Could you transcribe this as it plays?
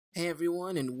Hey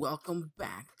everyone, and welcome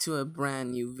back to a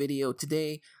brand new video.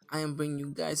 Today, I am bringing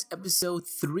you guys episode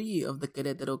 3 of the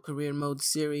Queretaro Career Mode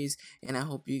series, and I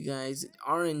hope you guys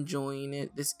are enjoying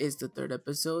it. This is the third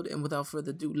episode, and without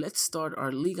further ado, let's start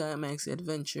our Liga MX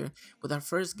adventure with our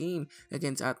first game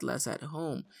against Atlas at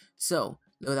home. So,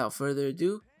 without further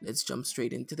ado, let's jump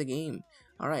straight into the game.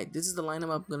 Alright, this is the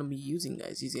lineup I'm going to be using,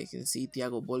 guys. As you can see,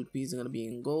 Thiago Volpi is going to be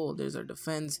in goal. There's our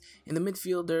defense. In the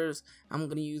midfielders, I'm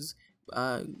going to use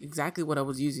exactly what I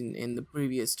was using in the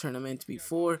previous tournament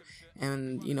before,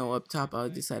 and up top I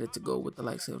decided to go with the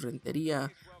likes of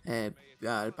Renteria, El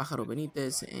Pájaro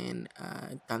Benitez, and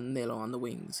Candelo on the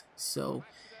wings. So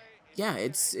yeah,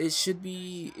 it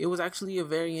was actually a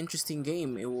very interesting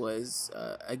game. It was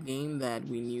a game that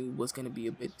we knew was going to be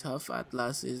a bit tough.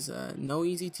 Atlas is no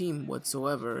easy team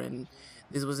whatsoever, and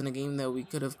this wasn't a game that we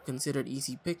could have considered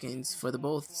easy pickings for the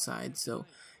both sides. So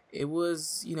it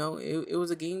was, it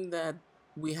was a game that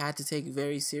we had to take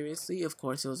very seriously. Of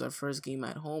course, it was our first game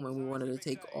at home, and we wanted to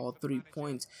take all 3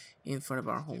 points in front of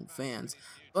our home fans.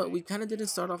 But we kind of didn't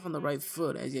start off on the right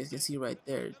foot, as you guys can see right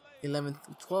there. 11th,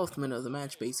 12th minute of the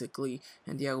match basically,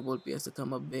 and Thiago Volpi has to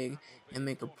come up big and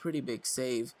make a pretty big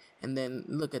save. And then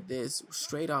look at this,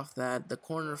 straight off that, the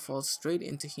corner falls straight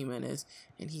into Jimenez,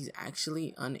 and he's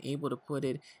actually unable to put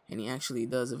it, and he actually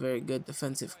does a very good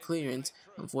defensive clearance.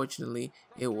 Unfortunately,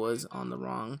 it was on the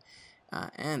wrong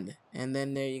end. And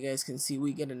then there you guys can see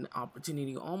we get an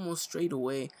opportunity almost straight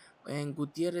away, and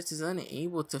Gutierrez is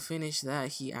unable to finish that.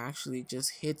 He actually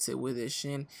just hits it with his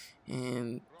shin,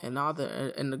 and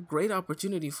a great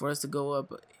opportunity for us to go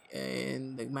up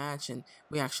in the match, and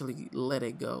we actually let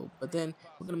it go. But then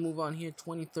we're gonna move on here.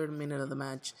 23rd minute of the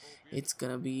match, it's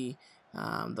gonna be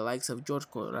the likes of George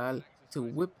Corral to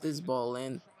whip this ball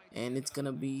in, and it's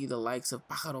gonna be the likes of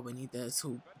Pájaro Benitez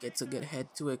who gets a good head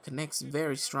to it, connects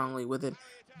very strongly with it,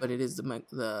 but it is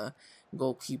the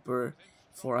goalkeeper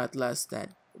for Atlas that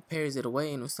pairs it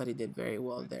away, and Ustari did very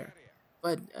well there.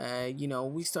 But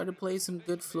we started playing some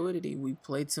good fluidity. We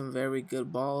played some very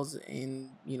good balls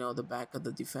in the back of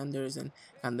the defenders, and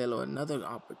Candelo another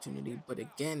opportunity. But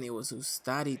again, it was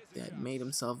Ustari that made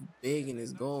himself big in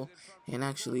his goal, and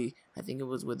actually I think it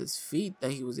was with his feet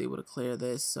that he was able to clear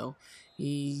this. So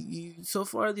he so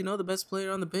far, the best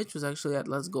player on the pitch was actually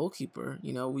Atlas goalkeeper.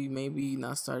 We maybe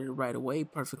not started right away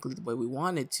perfectly the way we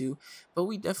wanted to, but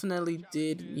we definitely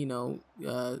did,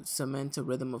 cement a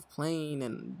rhythm of playing,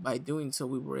 and by doing so,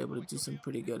 we were able to do some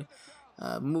pretty good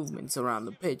movements around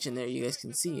the pitch. And there you guys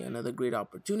can see another great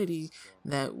opportunity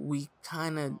that we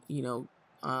kind of,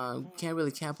 can't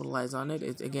really capitalize on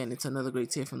it. Again, it's another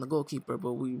great save from the goalkeeper,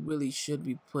 but we really should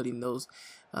be putting those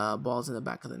balls in the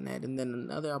back of the net. And then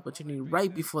another opportunity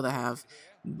right before the half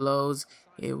blows.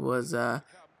 It was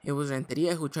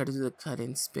Renteria who tried to do the cut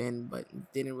and spin,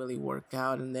 but didn't really work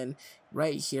out. And then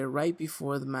right here, right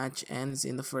before the match ends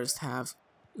in the first half,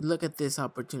 look at this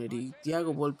opportunity.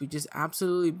 Thiago Volpi just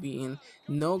absolutely beaten,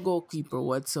 no goalkeeper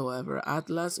whatsoever.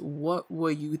 Atlas, what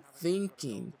were you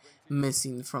thinking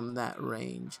missing from that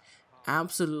range?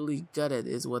 Absolutely gutted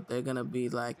is what they're gonna be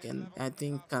like, and I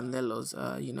think Candelo's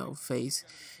face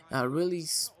really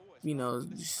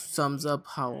sums up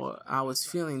how I was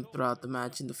feeling throughout the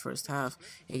match in the first half.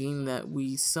 A game that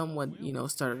we somewhat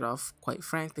started off quite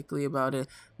frantically about it,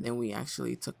 then we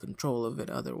actually took control of it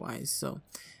otherwise. So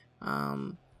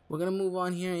we're gonna move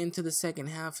on here into the second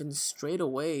half, and straight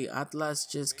away Atlas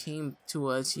just came to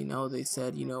us. They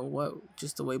said, what,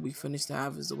 just the way we finished the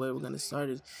half is the way we're gonna start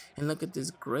it. And look at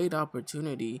this great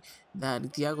opportunity that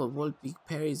Thiago Volpi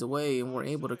parries away, and we're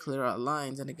able to clear out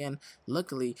lines. And again,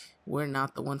 luckily we're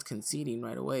not the ones conceding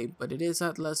right away, but it is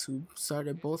Atlas who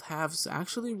started both halves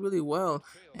actually really well,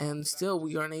 and still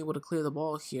we aren't able to clear the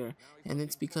ball here. And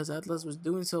it's because Atlas was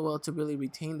doing so well to really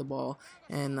retain the ball.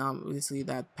 And obviously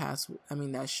that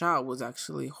shot was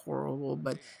actually horrible,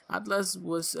 but Atlas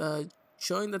was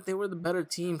showing that they were the better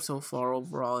team so far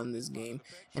overall in this game.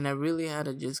 And I really had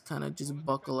to just kind of just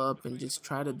buckle up and just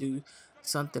try to do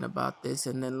something about this.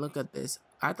 And then look at this.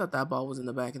 I thought that ball was in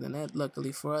the back of the net.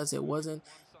 Luckily for us, it wasn't.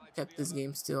 Kept this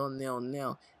game still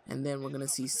 0-0. And then we're gonna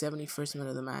see 71st minute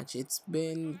of the match. It's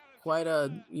been quite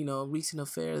a recent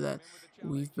affair that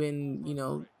we've been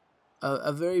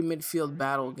a very midfield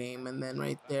battle game. And then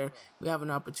right there we have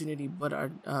an opportunity, but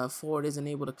our forward isn't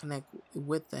able to connect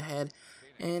with the head.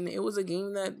 And it was a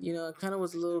game that kind of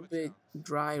was a little bit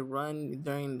dry run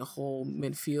during the whole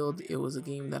midfield. It was a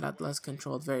game that Atlas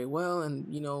controlled very well, and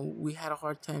we had a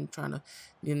hard time trying to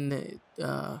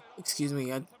excuse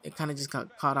me, I kind of just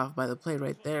got caught off by the play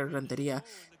right there. Renteria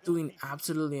doing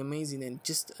absolutely amazing, and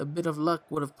just a bit of luck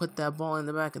would have put that ball in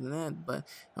the back of the net. But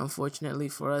unfortunately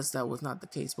for us, that was not the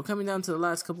case. We're coming down to the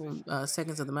last couple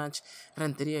seconds of the match.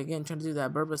 Renteria again trying to do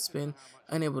that Berba spin,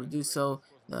 unable to do so.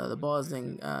 The ball is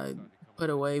then put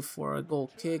away for a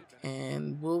goal kick,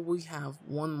 and will we have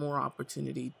one more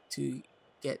opportunity to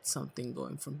get something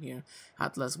going from here?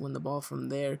 Atlas win the ball from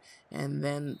there, and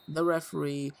then the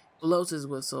referee blows his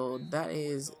whistle. That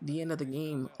is the end of the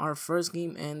game. Our first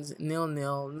game ends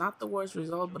 0-0. Not the worst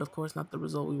result, but of course not the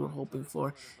result we were hoping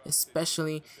for,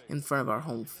 especially in front of our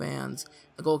home fans.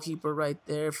 The goalkeeper right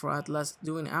there for Atlas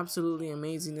doing absolutely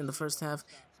amazing in the first half,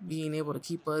 being able to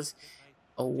keep us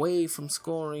away from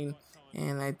scoring.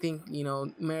 And I think,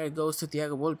 merit goes to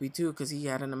Thiago Volpi too, because he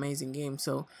had an amazing game.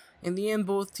 So in the end,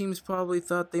 both teams probably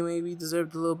thought they maybe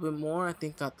deserved a little bit more. I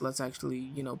think Atlas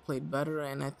actually, played better.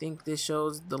 And I think this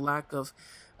shows the lack of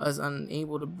us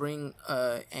unable to bring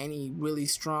any really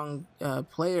strong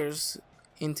players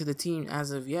into the team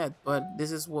as of yet. But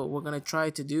this is what we're going to try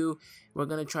to do. We're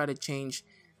going to try to change.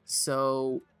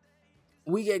 So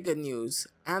we get good news.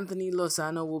 Anthony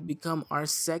Lozano will become our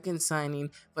second signing,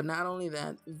 but not only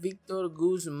that, Victor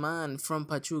Guzman from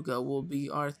Pachuca will be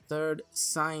our third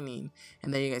signing.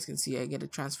 And there you guys can see I get a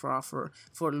transfer offer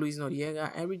for Luis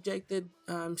Noriega. I rejected.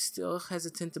 I'm still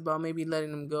hesitant about maybe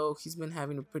letting him go. He's been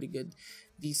having a pretty good,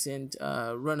 decent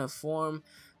run of form.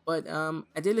 But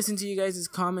I did listen to you guys'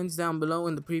 comments down below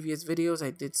in the previous videos. I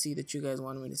did see that you guys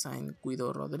wanted me to sign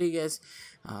Guido Rodriguez.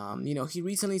 He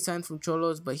recently signed from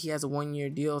Cholos, but he has a 1-year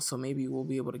deal, so maybe we'll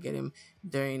be able to get him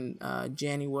during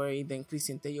January. Then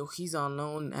Cristian Tello, he's on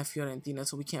loan at Fiorentina,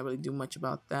 so we can't really do much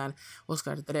about that.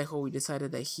 Oscar Trejo, we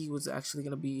decided that he was actually going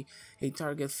to be a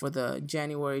target for the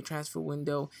January transfer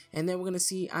window. And then we're going to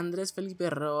see Andres Felipe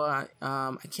Roa.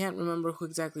 I can't remember who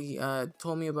exactly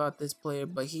told me about this player,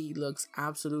 but he looks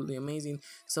absolutely amazing.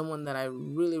 Someone that I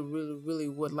really, really, really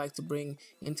would like to bring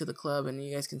into the club. And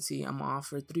you guys can see I'm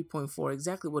offered 3.4,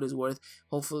 exactly what it's worth.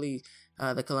 Hopefully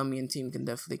the Colombian team can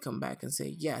definitely come back and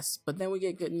say yes. But then we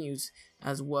get good news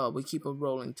as well. We keep it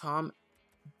rolling. Tom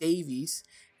Davies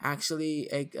actually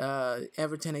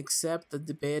Everton accept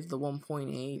the bid, the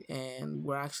 1.8, and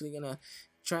we're actually gonna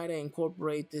try to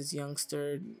incorporate this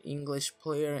youngster English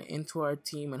player into our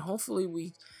team, and hopefully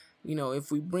we,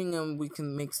 if we bring him, we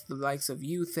can mix the likes of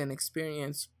youth and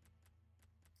experience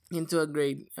into a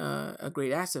great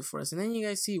asset for us. And then you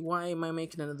guys see, why am I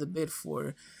making another bid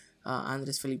for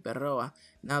Andres Felipe Roa?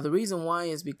 Now the reason why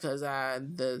is because I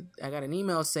got an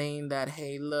email saying that,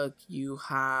 hey, look, you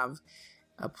have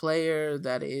a player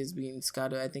that is being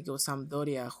scouted. I think it was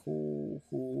Sampdoria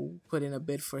who put in a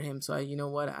bid for him. So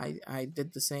I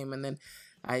did the same, and then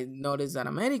I noticed that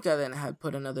America then had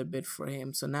put another bid for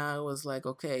him. So now it was like,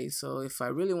 okay, so if I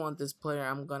really want this player,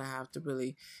 I'm gonna have to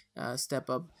really step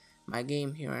up my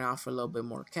game here and offer a little bit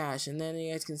more cash. And then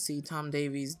you guys can see Tom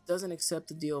Davies doesn't accept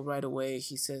the deal right away.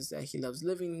 He says that he loves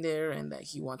living there and that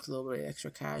he wants a little bit extra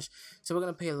cash. So we're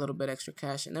going to pay a little bit extra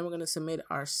cash, and then we're going to submit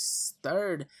our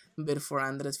third bid for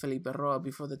Andres Felipe Roa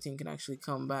before the team can actually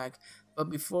come back. But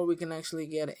before we can actually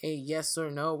get a yes or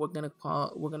no, we're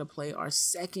gonna play our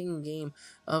second game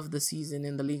of the season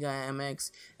in the Liga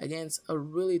MX against a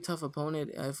really tough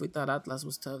opponent. If we thought Atlas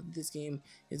was tough, this game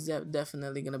is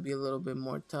definitely gonna be a little bit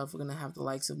more tough. We're gonna have the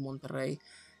likes of Monterrey.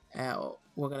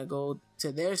 We're gonna go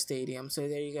to their stadium. So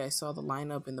there you guys saw the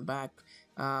lineup in the back.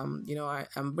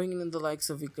 I'm bringing in the likes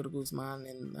of Victor Guzman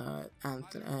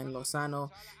and Lozano.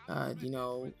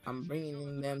 I'm bringing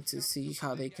in them to see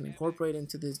how they can incorporate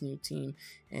into this new team,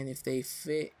 and if they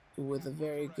fit with a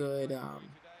very good,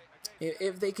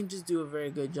 if they can just do a very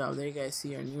good job. There you guys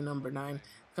see our new number 9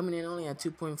 coming in only at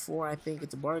 2.4. I think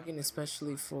it's a bargain,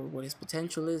 especially for what his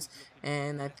potential is,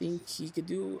 and I think he could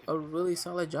do a really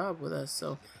solid job with us.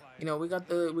 So we got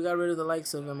rid of the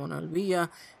likes of Emanuel Villa,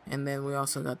 and then we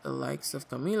also got the likes of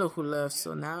Camilo who left.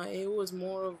 So now it was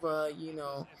more of a,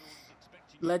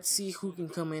 let's see who can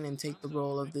come in and take the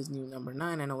role of this new number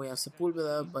 9. I know we have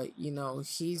Sepulveda, but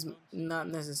he's not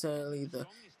necessarily the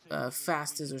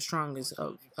fastest or strongest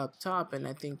up top, and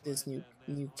I think this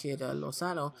new kid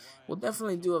Lozano will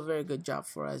definitely do a very good job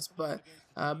for us. But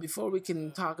before we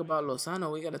can talk about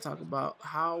Lozano, we got to talk about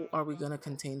how are we going to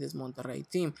contain this Monterrey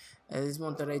team. This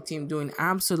Monterrey team doing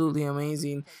absolutely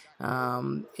amazing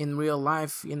in real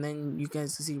life, and then you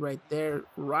guys can see right there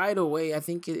right away. I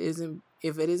think it isn't.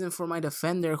 If it isn't for my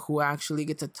defender who actually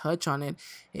gets a touch on it,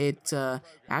 it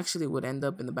actually would end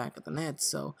up in the back of the net.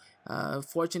 So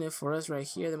fortunate for us right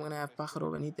here. Then we're going to have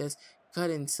Pájaro Benitez cut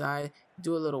inside,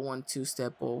 do a little 1-2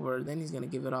 step over. Then he's gonna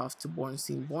give it off to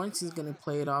Bornstein. Bornstein's gonna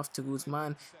play it off to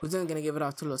Guzman, who's then gonna give it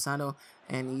off to Lozano,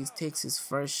 and he takes his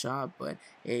first shot, but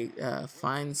it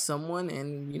finds someone,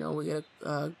 and we get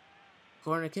a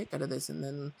corner kick out of this, and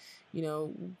then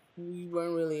we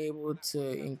weren't really able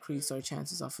to increase our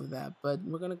chances off of that. But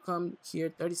we're gonna come here,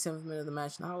 37th minute of the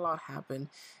match. Not a lot happened,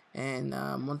 and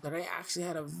Monterrey actually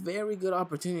had a very good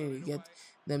opportunity to get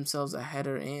themselves a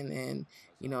header in, and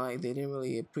they didn't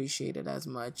really appreciate it as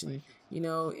much. And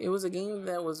it was a game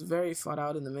that was very fought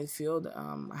out in the midfield.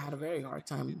 I had a very hard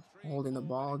time holding the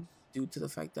ball due to the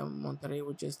fact that Monterrey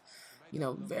were just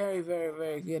very, very,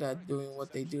 very good at doing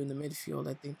what they do in the midfield.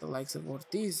 I think the likes of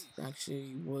Ortiz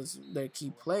actually was their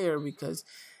key player because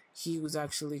he was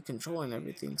actually controlling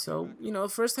everything. So,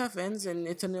 first half ends and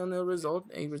it's a 0-0 result,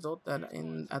 a result that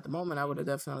at the moment I would have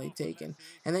definitely taken.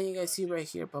 And then you guys see right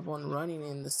here, Pabon running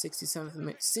in the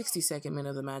 62nd minute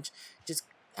of the match, just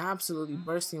absolutely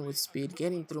bursting with speed,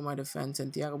 getting through my defense,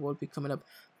 and Thiago Volpi coming up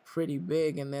pretty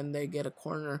big, and then they get a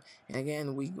corner, and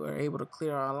again we were able to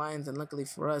clear our lines, and luckily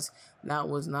for us that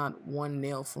was not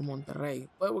 1-0 for Monterrey.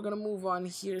 But we're gonna move on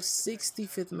here,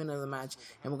 65th minute of the match,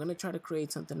 and we're gonna try to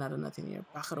create something out of nothing here.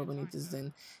 Pájaro Benitez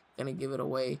then gonna give it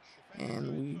away,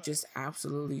 and we just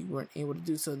absolutely weren't able to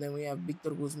do so. Then we have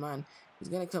Victor Guzman, who's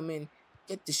gonna come in,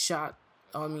 get the shot,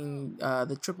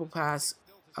 the triple pass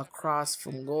across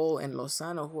from goal, and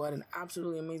Lozano, who had an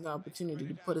absolutely amazing opportunity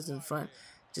to put us in front,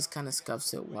 just kind of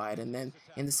scuffs it wide. And then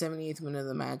in the 78th minute of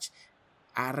the match,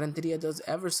 Renteria does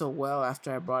ever so well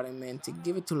after I brought him in to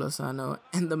give it to Lozano,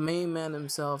 and the main man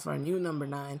himself, our new number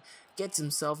 9, gets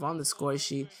himself on the score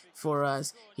sheet for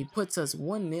us. He puts us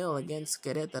 1-0 against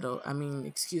Queretaro.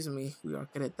 Excuse me, we are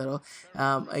Queretaro,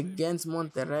 against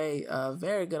Monterrey.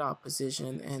 Very good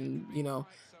opposition, and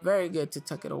very good to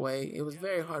tuck it away. It was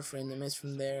very hard for him to miss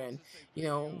from there, and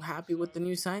happy with the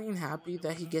new signing, happy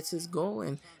that he gets his goal,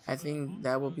 and I think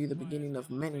that will be the beginning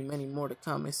of many, many more to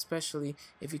come, especially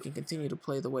if he can continue to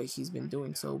play the way he's been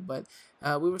doing so. But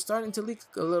we were starting to leak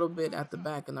a little bit at the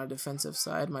back on our defensive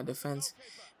side. My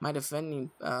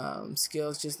defending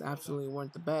skills just absolutely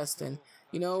weren't the best, and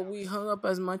we hung up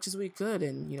as much as we could,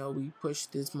 and we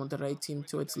pushed this Monterrey team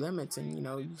to its limits. And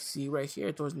you see right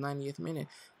here towards the 90th minute,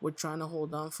 we're trying to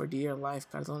hold on for dear life.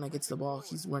 Cardona gets the ball,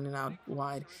 he's running out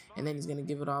wide, and then he's gonna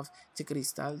give it off to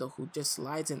Cristaldo, who just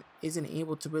slides and isn't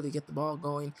able to really get the ball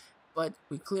going. But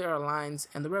we clear our lines,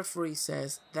 and the referee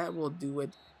says that will do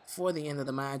it for the end of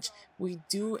the match. We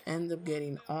do end up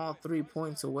getting all 3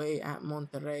 points away at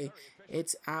Monterrey.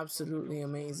 It's absolutely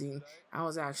amazing. I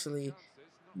was actually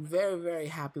very, very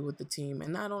happy with the team,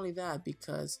 and not only that,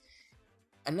 because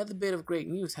another bit of great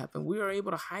news happened. We were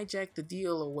able to hijack the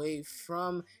deal away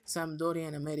from Sampdoria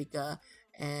and America,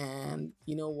 and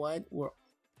you know what? We're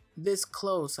this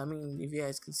close. If you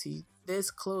guys can see,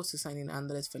 this close to signing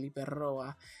Andres Felipe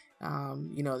Roa.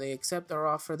 They accept our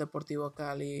offer, Deportivo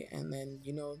Cali, and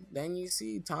then you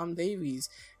see Tom Davies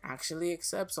actually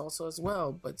accepts also as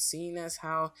well. But seeing as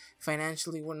how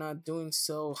financially we're not doing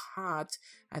so hot,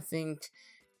 I think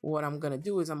what I'm gonna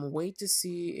do is I'm gonna wait to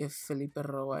see if Felipe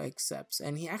Roa accepts.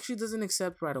 And he actually doesn't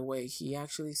accept right away. He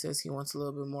actually says he wants a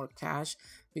little bit more cash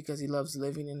because he loves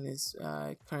living in his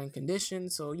current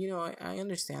condition. So I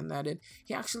understand that. And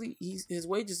his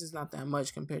wages is not that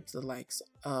much compared to the likes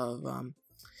of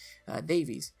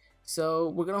Davies. So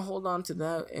we're gonna hold on to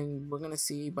that, and we're gonna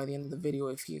see by the end of the video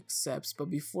if he accepts.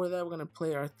 But before that, we're gonna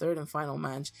play our third and final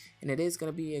match, and it is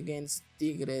gonna be against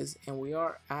Tigres, and we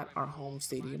are at our home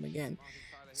stadium again.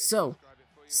 So,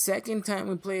 second time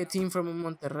we play a team from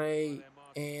Monterrey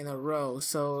in a row.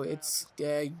 So it's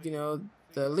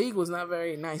the league was not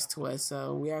very nice to us.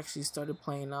 So we actually started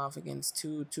playing off against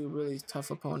two really tough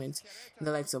opponents, in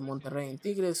the likes of Monterrey and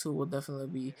Tigres, who will definitely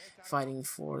be fighting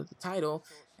for the title.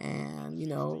 And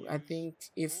I think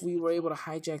if we were able to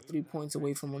hijack 3 points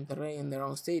away from Monterrey in their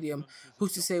own stadium,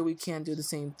 who's to say we can't do the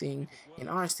same thing in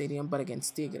our stadium, but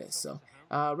against Tigres? So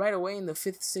right away in the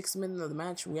 5th, 6th minute of the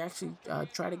match, we actually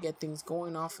try to get things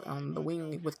going off on the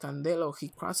wing with Candelo. He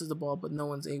crosses the ball, but no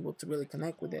one's able to really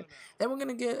connect with it. Then we're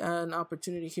going to get an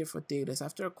opportunity here for Tigres.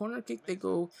 After a corner kick, they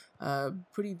go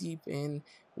pretty deep in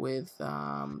with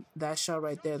that shot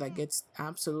right there that gets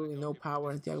absolutely no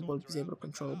power, and Thiago Volpi is able to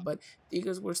control. But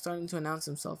Tigres were starting to announce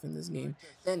himself in this game.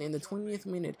 Then in the 20th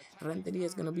minute, Renteria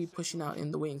is going to be pushing out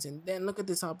in the wings. And then look at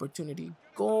this opportunity.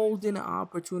 Golden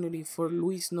opportunity for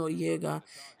Luis Noriega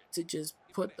to just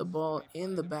put the ball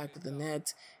in the back of the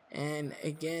net. And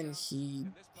again, he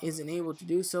isn't able to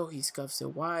do so. He scuffs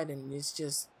it wide, and it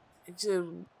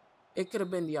could have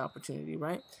been the opportunity,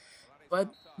 right?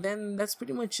 But then that's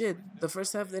pretty much it. The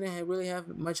first half didn't really have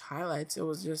much highlights. It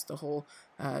was just the whole,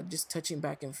 just touching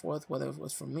back and forth, whether it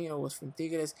was from me or was from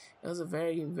Tigres. It was a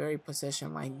very, very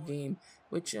possession-like game,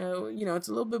 which, it's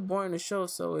a little bit boring to show.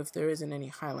 So if there isn't any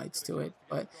highlights to it,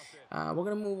 but we're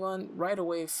gonna move on right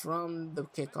away from the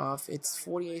kickoff. It's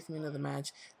 48th minute of the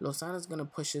match. Lozano's gonna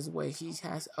push his way. He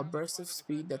has a burst of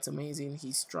speed that's amazing.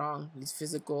 He's strong. He's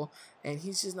physical, and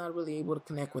he's just not really able to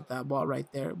connect with that ball right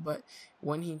there. But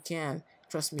when he can,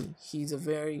 trust me, he's a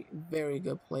very, very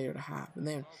good player to have. And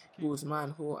then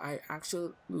Guzman, who I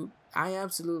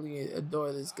absolutely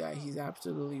adore this guy. He's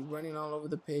absolutely running all over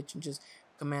the pitch and just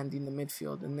commanding the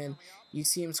midfield. And then you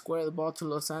see him square the ball to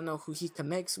Lozano, who he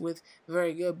connects with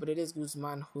very good. But it is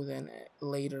Guzman who then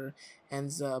later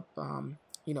ends up,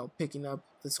 picking up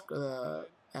this,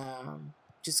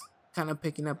 just kind of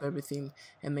picking up everything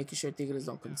and making sure Tigres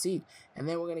don't concede. And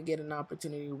then we're going to get an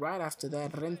opportunity right after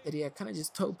that. Renteria kind of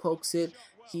just toe pokes it.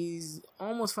 He's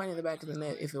almost finding the back of the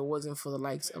net if it wasn't for the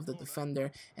likes of the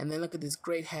defender. And then look at this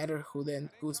great header who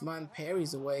then Guzman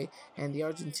parries away. And the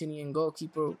Argentinian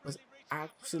goalkeeper was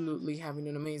absolutely having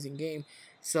an amazing game.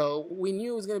 So we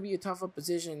knew it was going to be a tougher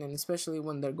position, and especially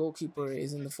when their goalkeeper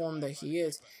is in the form that he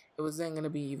is, it was then going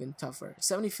to be even tougher.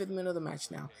 75th minute of the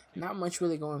match now. Not much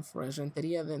really going for us.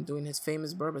 Renteria then doing his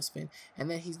famous Berba spin, and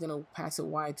then he's going to pass it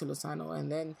wide to Lozano,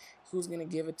 and then who's going to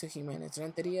give it to Jimenez?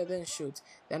 Renteria then shoots.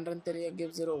 Then Renteria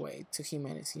gives it away to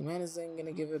Jimenez. Jimenez then going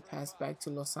to give it pass back to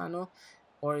Lozano,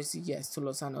 or is he, yes, to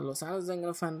Lozano. Lozano's then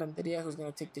going to find Renteria, who's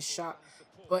going to take the shot.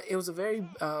 But it was a very,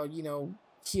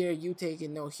 here you take it,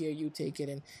 no, here you take it,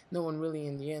 and no one really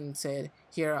in the end said,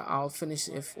 here, I'll finish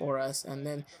it for us. And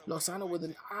then Lozano with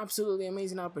an absolutely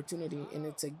amazing opportunity, and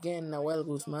it's again Nahuel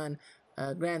Guzman.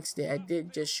 Granted, I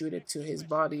did just shoot it to his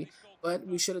body, but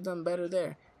we should have done better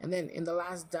there. And then in the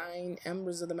last dying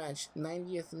embers of the match,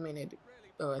 90th minute,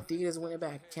 Tigres win it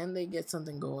back. Can they get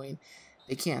something going?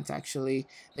 They can't, actually.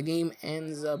 The game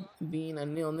ends up being a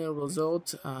 0-0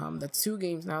 result. That's 2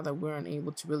 games now that we're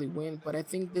unable to really win. But I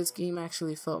think this game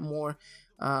actually felt more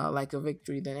like a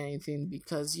victory than anything,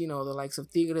 because, the likes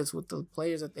of Tigres with the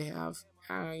players that they have,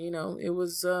 it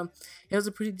was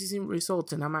a pretty decent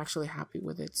result, and I'm actually happy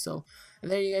with it. So,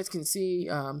 and there you guys can see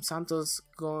Santos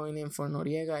going in for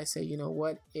Noriega. I say, you know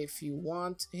what, if you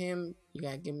want him, you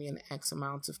gotta give me an X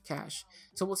amount of cash.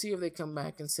 So we'll see if they come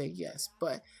back and say yes.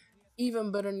 But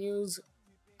even better news,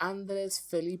 Andres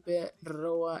Felipe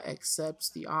Roa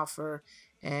accepts the offer,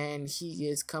 and he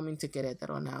is coming to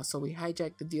Querétaro now. So we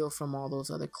hijacked the deal from all those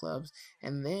other clubs.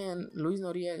 And then Luis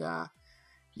Noriega,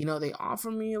 they offer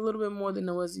me a little bit more than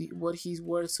what he's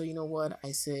worth. So you know what?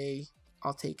 I say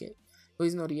I'll take it.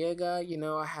 Luis Noriega,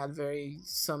 I had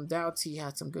some doubts. He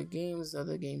had some good games.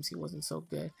 Other games he wasn't so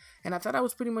good. And I thought I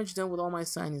was pretty much done with all my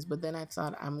signings. But then I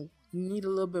thought I need a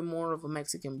little bit more of a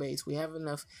Mexican base. We have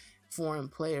enough foreign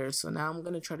players, so now I'm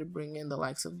going to try to bring in the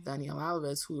likes of Daniel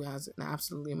Alves, who has an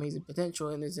absolutely amazing potential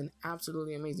and is an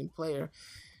absolutely amazing player.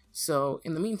 So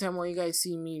in the meantime, while you guys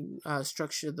see me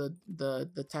structure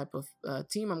the type of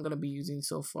team I'm going to be using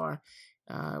so far,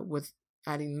 with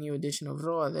adding new addition of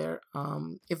Roa there,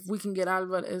 if we can get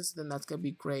Alvarez, then that's going to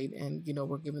be great. And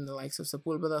we're giving the likes of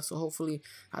Sepulveda, so hopefully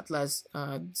Atlas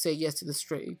say yes to the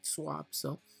straight swap.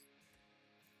 So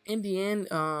in the end,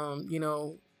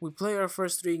 we play our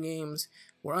first 3 games.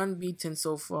 We're unbeaten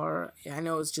so far. I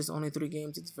know it's just only 3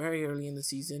 games. It's very early in the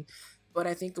season. But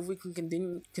I think if we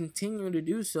can continue to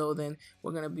do so, then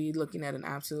we're going to be looking at an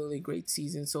absolutely great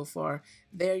season so far.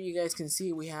 There you guys can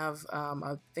see we have,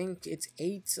 I think it's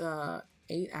 8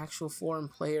 actual foreign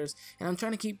players. And I'm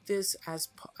trying to keep this as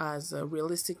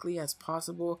realistically as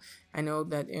possible. I know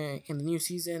that in the new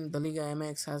season, the Liga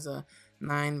MX has a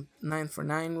 9 for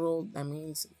 9 rule. That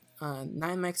means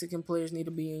 9 Mexican players need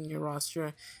to be in your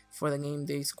roster for the game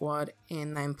day squad,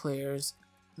 and 9 players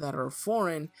that are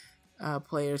foreign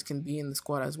players can be in the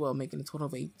squad as well, making a total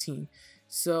of 18.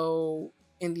 So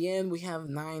in the end, we have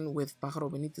 9 with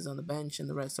Pájaro Benitez on the bench, and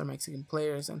the rest are Mexican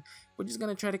players, and we're just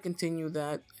going to try to continue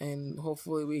that, and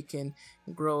hopefully we can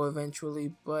grow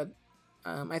eventually. But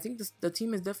I think the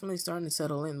team is definitely starting to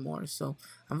settle in more, so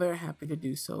I'm very happy to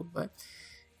do so. But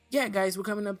yeah, guys, we're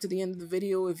coming up to the end of the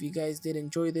video. If you guys did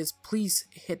enjoy this, please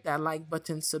hit that like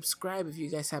button, subscribe if you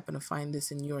guys happen to find this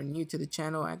and you're new to the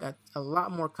channel. I got a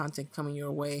lot more content coming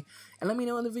your way, and let me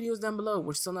know in the videos down below.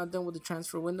 We're still not done with the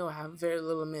transfer window. I have very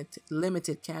little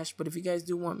limited cash, but if you guys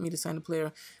do want me to sign a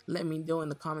player, let me know in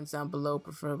the comments down below,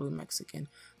 preferably Mexican.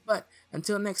 But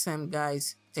until next time,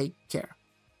 guys, take care.